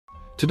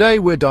Today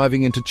we're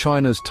diving into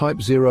China's Type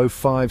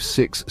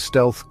 056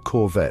 stealth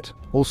corvette,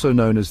 also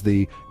known as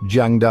the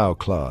Jiangdao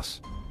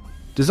class.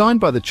 Designed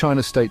by the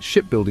China State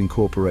Shipbuilding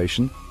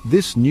Corporation,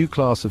 this new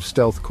class of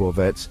stealth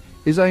corvettes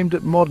is aimed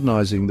at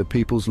modernizing the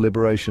People's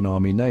Liberation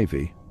Army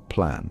Navy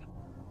plan.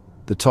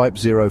 The Type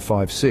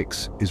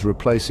 056 is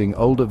replacing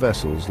older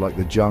vessels like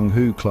the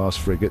Jiangdao class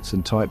frigates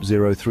and Type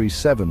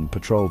 037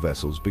 patrol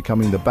vessels,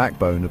 becoming the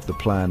backbone of the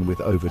plan with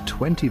over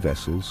 20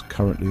 vessels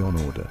currently on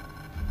order.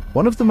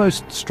 One of the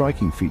most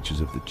striking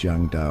features of the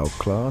Jiangdao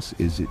class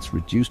is its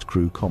reduced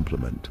crew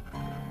complement.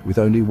 With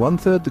only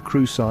one-third the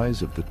crew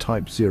size of the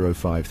Type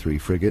 053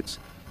 frigates,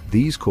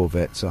 these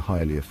corvettes are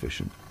highly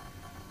efficient.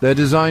 They're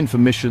designed for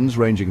missions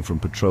ranging from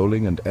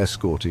patrolling and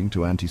escorting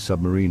to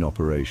anti-submarine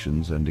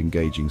operations and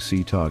engaging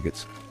sea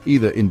targets,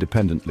 either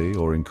independently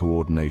or in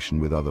coordination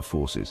with other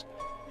forces.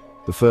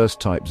 The first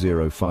Type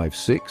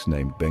 056,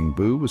 named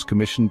Bengbu, was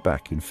commissioned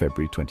back in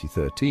February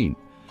 2013,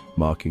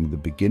 marking the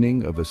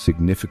beginning of a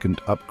significant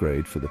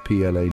upgrade for the PLA